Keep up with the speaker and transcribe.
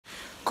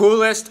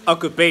Coolest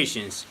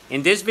occupations.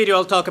 In this video,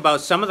 I'll talk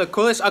about some of the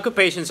coolest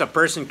occupations a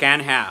person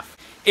can have.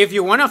 If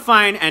you want to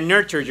find and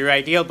nurture your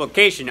ideal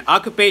vocation,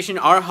 occupation,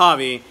 or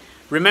hobby,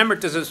 remember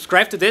to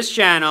subscribe to this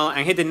channel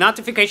and hit the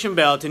notification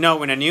bell to know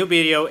when a new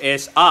video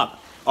is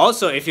up.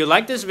 Also, if you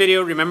like this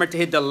video, remember to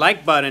hit the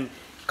like button,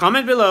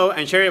 comment below,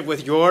 and share it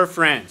with your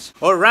friends.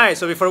 Alright,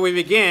 so before we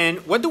begin,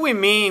 what do we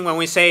mean when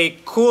we say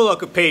cool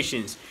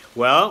occupations?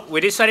 Well,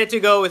 we decided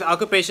to go with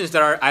occupations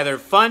that are either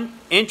fun,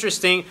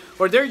 interesting,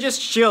 or they're just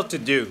chill to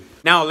do.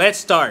 Now let's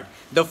start.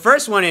 The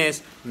first one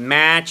is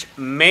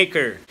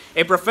matchmaker.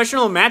 A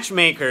professional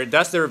matchmaker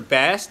does their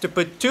best to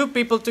put two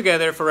people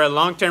together for a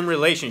long-term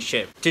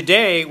relationship.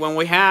 Today, when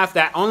we have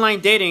that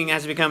online dating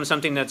has become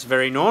something that's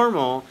very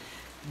normal,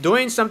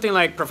 doing something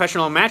like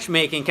professional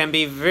matchmaking can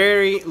be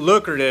very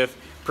lucrative,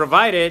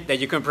 provided that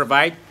you can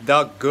provide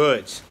the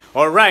goods.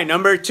 Alright,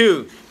 number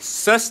 2,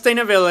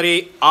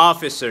 sustainability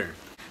officer.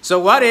 So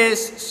what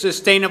is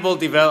sustainable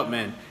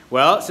development?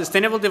 Well,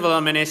 sustainable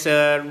development is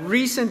a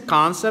recent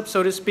concept,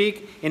 so to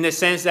speak, in the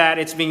sense that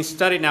it's being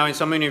studied now in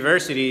some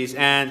universities,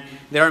 and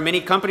there are many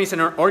companies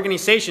and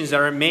organizations that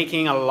are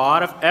making a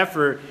lot of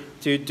effort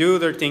to do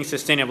their things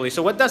sustainably.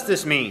 So what does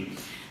this mean?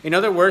 In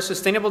other words,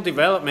 sustainable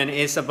development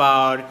is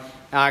about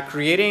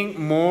creating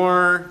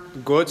more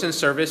goods and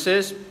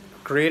services,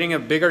 creating a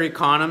bigger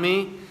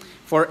economy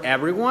for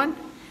everyone,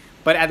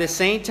 but at the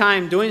same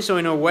time doing so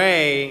in a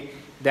way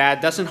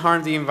that doesn't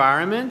harm the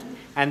environment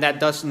and that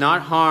does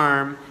not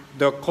harm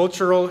the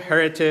cultural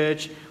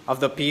heritage of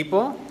the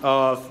people,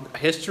 of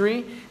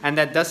history, and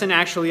that doesn't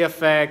actually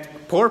affect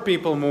poor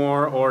people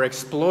more or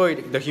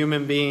exploit the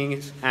human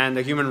beings and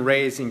the human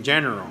race in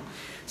general.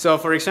 So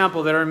for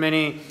example, there are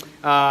many,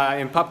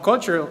 in pop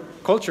culture,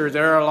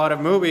 there are a lot of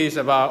movies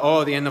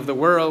about, the end of the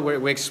world, where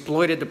we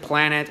exploited the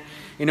planet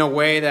in a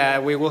way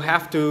that we will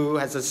have to,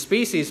 as a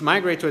species,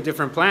 migrate to a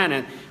different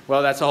planet.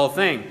 Well, that's the whole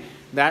thing.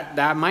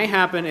 That might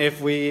happen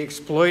if we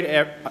exploit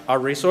our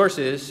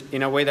resources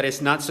in a way that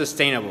is not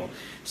sustainable.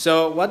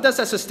 So what does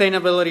a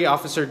sustainability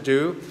officer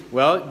do?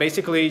 Well,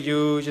 basically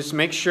you just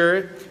make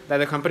sure that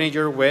the company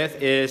you're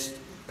with is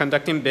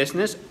conducting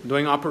business,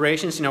 doing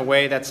operations in a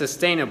way that's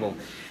sustainable.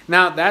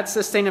 Now that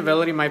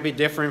sustainability might be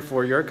different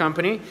for your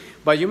company,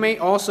 but you may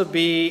also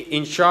be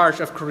in charge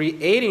of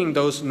creating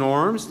those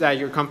norms that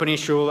your company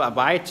should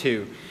abide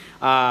to.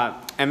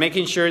 And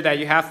making sure that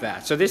you have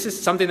that. So this is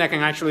something that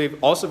can actually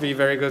also be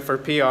very good for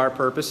PR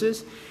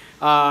purposes.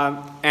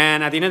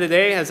 And at the end of the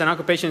day, as an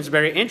occupation, it's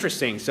very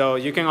interesting. So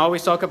you can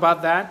always talk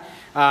about that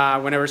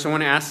whenever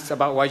someone asks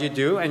about what you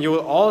do, and you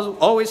will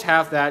always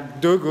have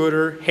that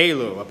do-gooder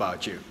halo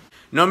about you.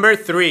 Number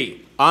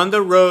 3,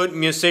 on-the-road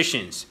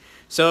musicians.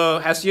 So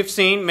as you've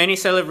seen, many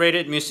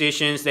celebrated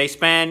musicians, they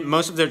spend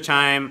most of their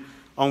time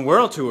on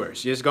world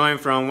tours, just going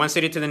from one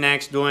city to the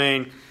next,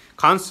 doing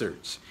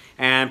concerts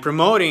and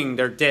promoting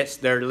their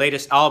disc, their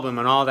latest album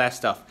and all that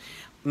stuff.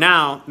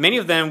 Now, many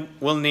of them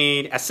will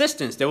need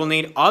assistance. They will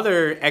need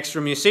other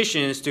extra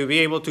musicians to be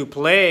able to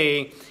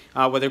play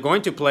what they're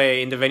going to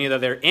play in the venue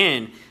that they're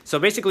in. So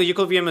basically, you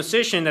could be a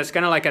musician that's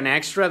kind of like an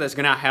extra that's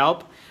going to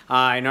help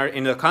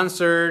in the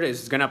concert,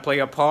 is going to play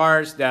a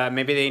part that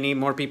maybe they need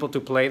more people to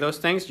play those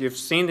things. You've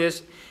seen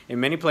this in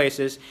many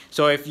places.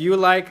 So if you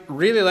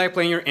really like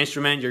playing your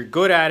instrument, you're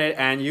good at it,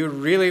 and you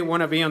really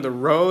want to be on the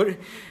road,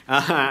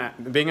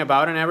 being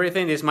about and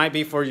everything, this might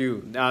be for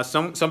you.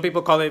 Some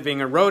people call it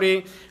being a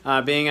roadie,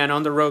 being an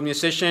on-the-road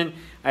musician.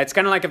 It's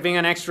kind of like being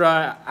an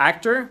extra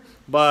actor,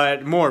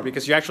 but more,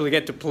 because you actually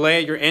get to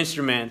play your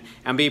instrument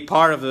and be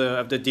part of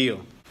the deal.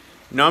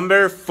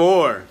 Number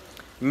 4.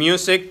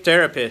 Music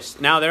therapist.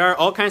 Now, there are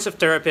all kinds of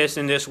therapists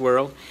in this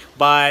world,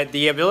 but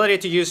the ability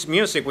to use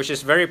music, which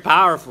is very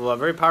powerful, a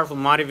very powerful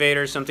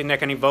motivator, something that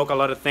can evoke a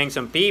lot of things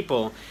in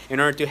people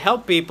in order to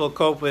help people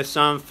cope with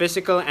some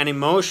physical and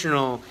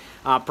emotional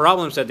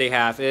problems that they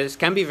have,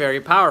 can be very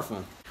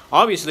powerful.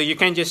 Obviously, you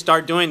can't just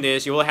start doing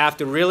this. You will have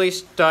to really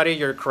study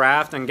your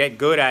craft and get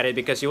good at it,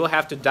 because you will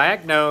have to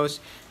diagnose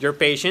your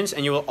patients,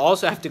 and you will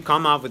also have to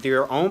come up with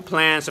your own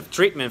plans of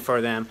treatment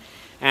for them.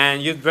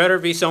 And you'd better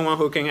be someone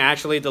who can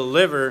actually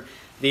deliver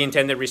the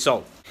intended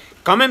result.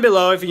 Comment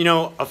below if you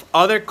know of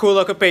other cool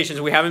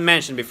occupations we haven't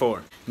mentioned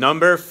before.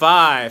 Number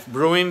 5,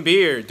 brewing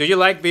beer. Do you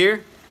like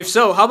beer? If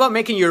so, how about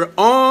making your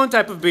own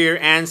type of beer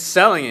and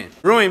selling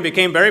it? Brewing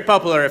became very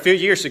popular a few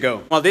years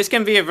ago. While this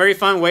can be a very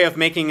fun way of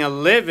making a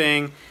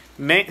living,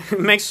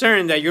 make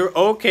certain that you're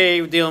okay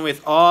dealing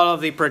with all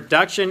of the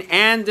production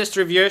and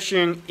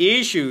distribution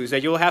issues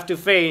that you'll have to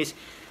face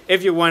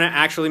if you want to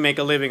actually make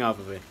a living off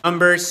of it.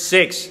 Number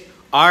 6.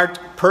 Art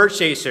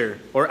purchaser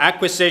or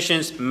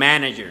acquisitions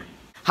manager.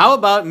 How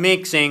about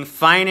mixing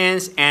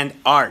finance and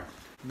art?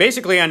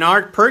 Basically, an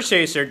art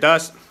purchaser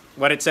does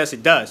what it says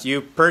it does.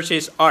 You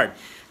purchase art.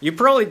 You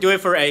probably do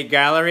it for a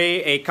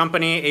gallery, a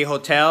company, a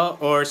hotel,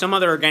 or some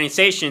other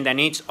organization that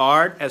needs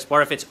art as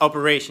part of its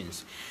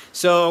operations.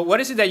 So what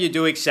is it that you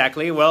do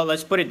exactly? Well,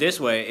 let's put it this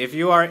way. If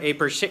you are a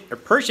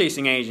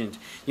purchasing agent,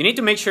 you need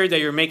to make sure that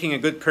you're making a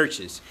good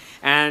purchase.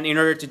 And in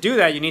order to do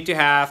that, you need to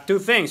have two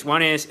things.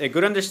 One is a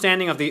good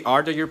understanding of the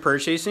art that you're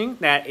purchasing,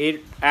 that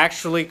it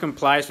actually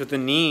complies with the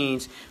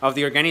needs of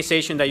the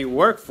organization that you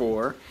work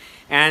for.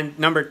 And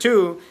number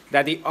two,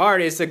 that the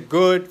art is a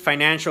good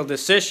financial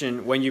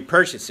decision when you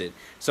purchase it.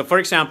 So for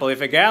example,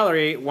 if a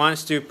gallery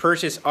wants to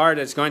purchase art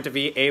that's going to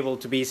be able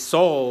to be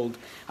sold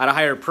at a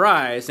higher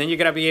price, then you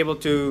gotta be able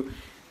to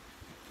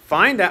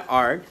find that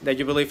art that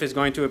you believe is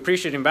going to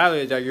appreciate in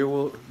value, that you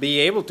will be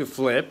able to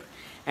flip,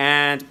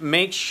 and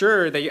make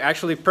sure that you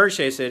actually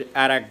purchase it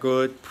at a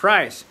good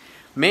price.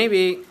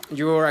 Maybe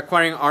you're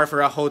acquiring art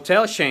for a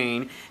hotel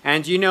chain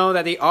and you know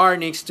that the art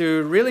needs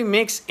to really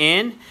mix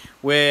in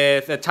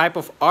with the type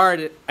of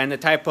art and the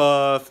type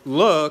of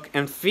look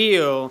and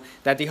feel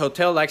that the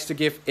hotel likes to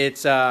give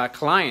its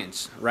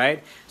clients,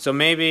 right? So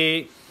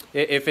maybe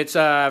if it's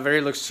a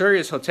very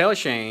luxurious hotel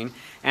chain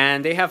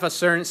and they have a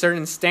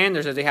certain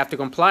standards that they have to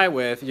comply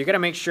with, you got to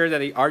make sure that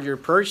the art you're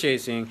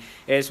purchasing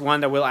is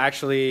one that will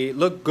actually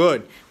look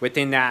good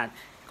within that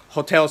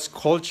hotel's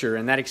culture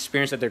and that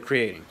experience that they're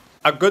creating.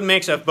 A good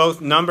mix of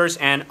both numbers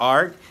and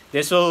art.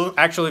 This will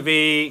actually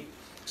be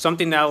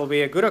something that will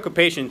be a good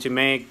occupation to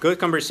make good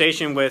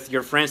conversation with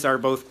your friends that are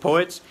both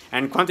poets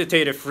and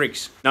quantitative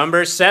freaks.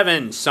 Number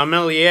 7,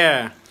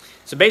 sommelier.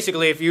 So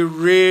basically, if you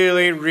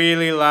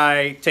really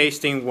like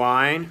tasting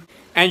wine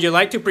and you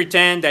like to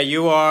pretend that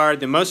you are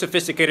the most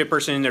sophisticated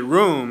person in the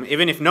room,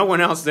 even if no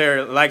one else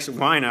there likes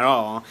wine at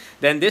all,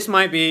 then this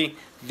might be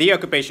the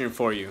occupation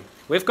for you.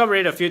 We've covered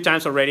it a few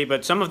times already,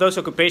 but some of those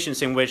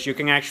occupations in which you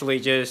can actually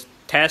just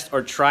test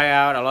or try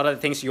out a lot of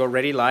the things you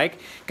already like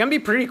can be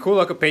pretty cool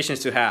occupations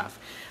to have.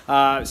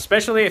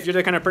 Especially if you're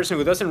the kind of person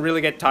who doesn't really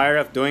get tired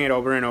of doing it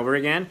over and over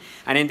again.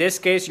 And in this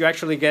case, you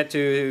actually get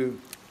to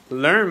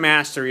learn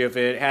mastery of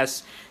it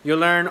as you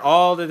learn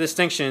all the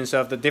distinctions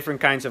of the different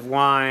kinds of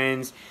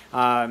wines,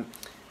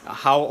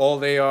 how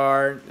old they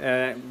are,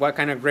 what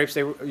kind of grapes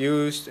they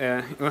used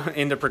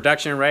in the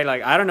production, right?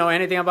 Like, I don't know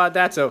anything about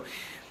that, so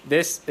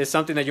this is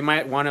something that you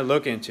might want to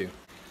look into.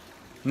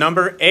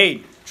 Number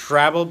 8,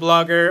 travel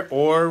blogger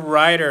or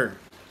writer.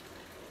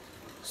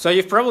 So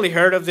you've probably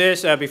heard of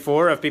this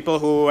before, of people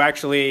who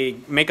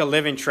actually make a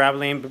living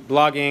traveling,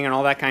 blogging, and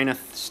all that kind of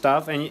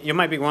stuff. And you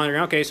might be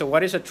wondering, okay, so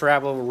what is a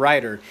travel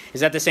writer?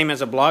 Is that the same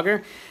as a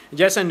blogger?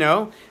 Yes and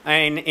no.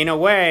 And in a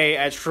way,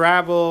 a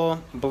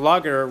travel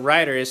blogger or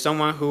writer is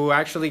someone who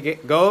actually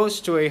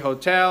goes to a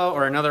hotel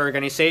or another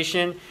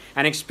organization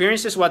and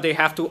experiences what they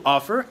have to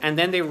offer, and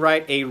then they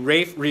write a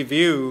rave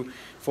review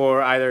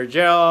for either a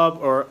job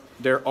or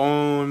their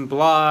own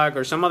blog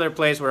or some other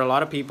place where a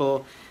lot of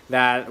people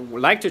that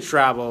like to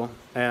travel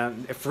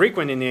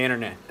frequent in the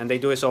internet, and they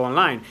do it so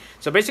online.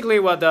 So basically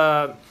what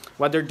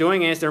they're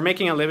doing is they're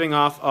making a living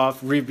off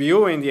of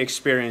reviewing the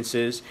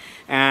experiences,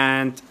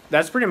 and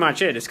that's pretty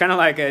much it. It's kind of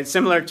like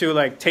similar to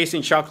like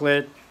tasting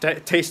chocolate,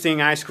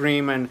 tasting ice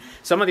cream, and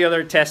some of the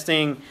other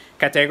testing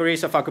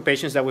categories of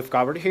occupations that we've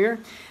covered here.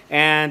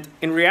 And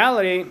in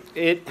reality,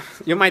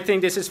 you might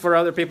think this is for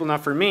other people,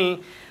 not for me.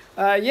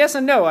 Yes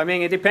and no. I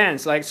mean, it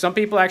depends. Like, some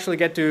people actually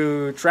get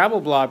to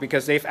travel blog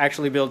because they've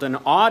actually built an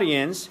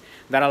audience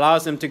that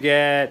allows them to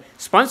get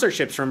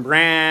sponsorships from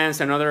brands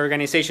and other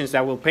organizations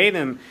that will pay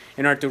them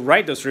in order to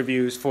write those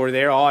reviews for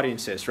their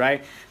audiences,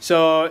 right?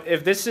 So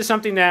if this is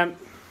something that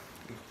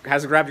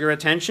has grabbed your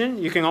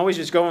attention, you can always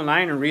just go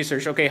online and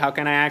research, okay, how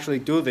can I actually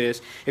do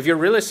this? If you're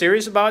really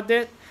serious about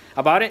it,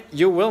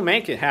 you will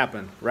make it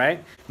happen,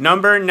 right?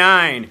 Number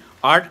 9,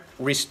 art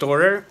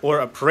restorer or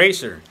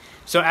appraiser.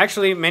 So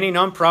actually, many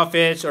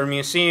nonprofits or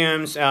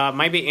museums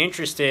might be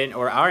interested,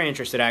 or are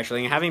interested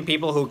actually, in having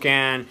people who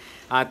can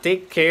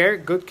take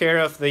good care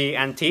of the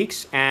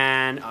antiques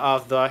and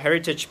of the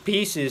heritage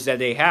pieces that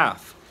they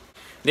have.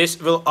 This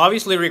will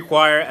obviously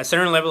require a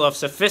certain level of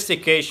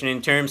sophistication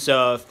in terms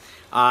of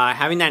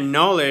having that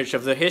knowledge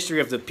of the history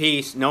of the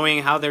piece,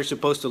 knowing how they're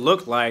supposed to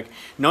look like,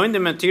 knowing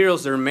the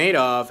materials they're made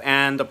of,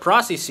 and the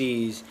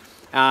processes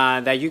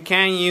that you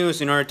can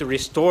use in order to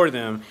restore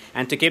them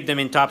and to keep them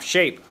in top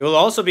shape. It will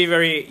also be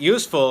very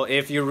useful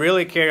if you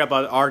really care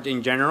about art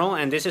in general,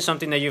 and this is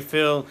something that you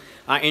feel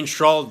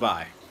enthralled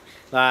by.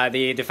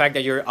 The fact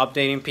that you're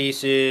updating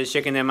pieces,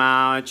 checking them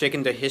out,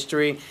 checking the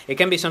history, it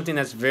can be something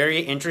that's very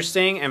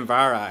interesting and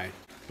varied.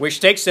 Which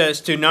takes us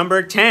to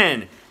number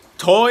 10,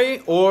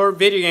 toy or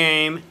video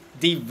game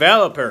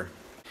developer.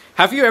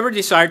 Have you ever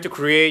decided to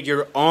create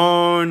your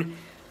own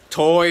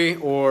toy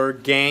or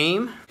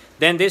game?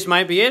 Then this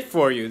might be it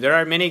for you. There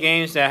are many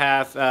games that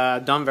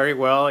have done very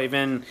well,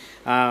 even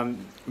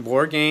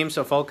board games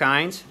of all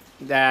kinds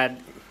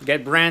that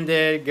get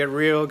branded, get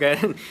real,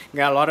 got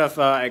a lot of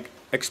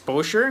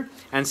exposure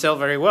and sell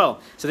very well.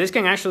 So this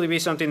can actually be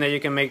something that you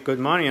can make good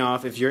money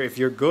off if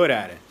you're good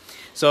at it.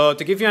 So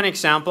to give you an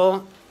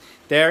example,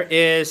 there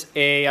is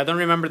I don't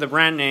remember the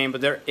brand name,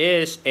 but there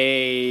is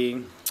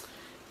a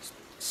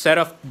set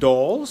of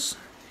dolls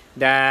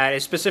that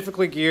is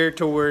specifically geared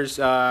towards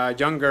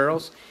young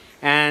girls.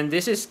 and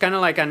this is kind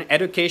of like an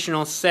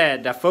educational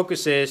set that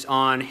focuses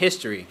on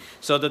history.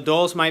 So the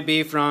dolls might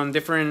be from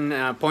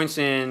different points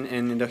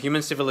in the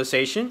human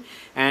civilization,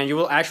 and you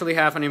will actually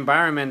have an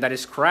environment that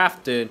is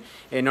crafted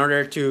in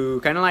order to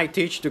kind of like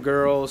teach the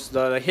girls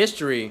the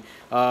history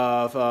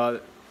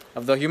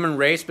of the human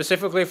race,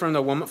 specifically from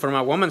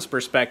a woman's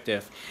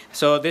perspective.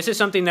 So this is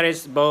something that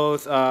is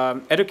both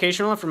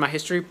educational from a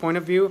history point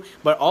of view,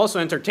 but also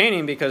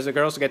entertaining because the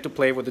girls get to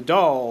play with the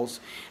dolls,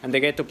 and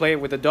they get to play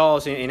with the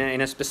dolls in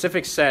a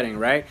specific setting,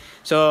 right?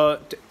 So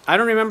I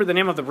don't remember the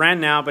name of the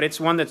brand now, but it's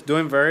one that's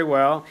doing very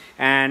well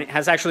and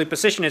has actually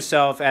positioned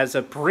itself as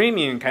a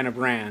premium kind of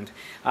brand.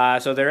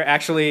 So they're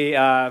actually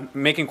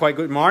making quite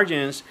good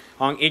margins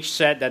on each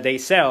set that they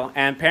sell,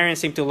 and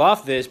parents seem to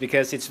love this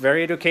because it's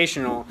very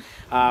educational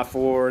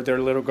for their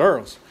little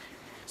girls.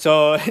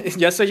 So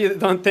just so you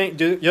don't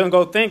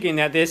go thinking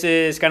that this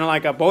is kind of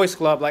like a boys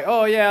club, like,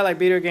 oh yeah, like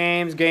video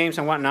games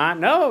and whatnot.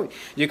 No,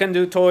 you can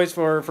do toys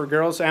for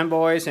girls and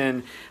boys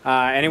and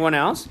anyone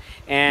else.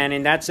 And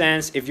in that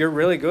sense, if you're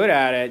really good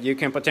at it, you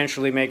can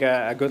potentially make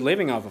a good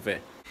living off of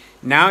it.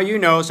 Now you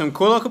know some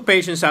cool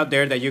occupations out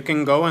there that you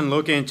can go and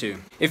look into.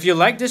 If you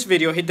like this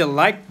video, hit the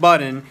like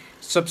button,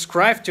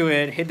 subscribe to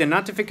it, hit the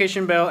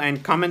notification bell,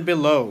 and comment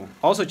below.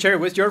 Also share it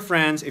with your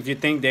friends if you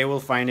think they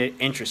will find it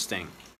interesting.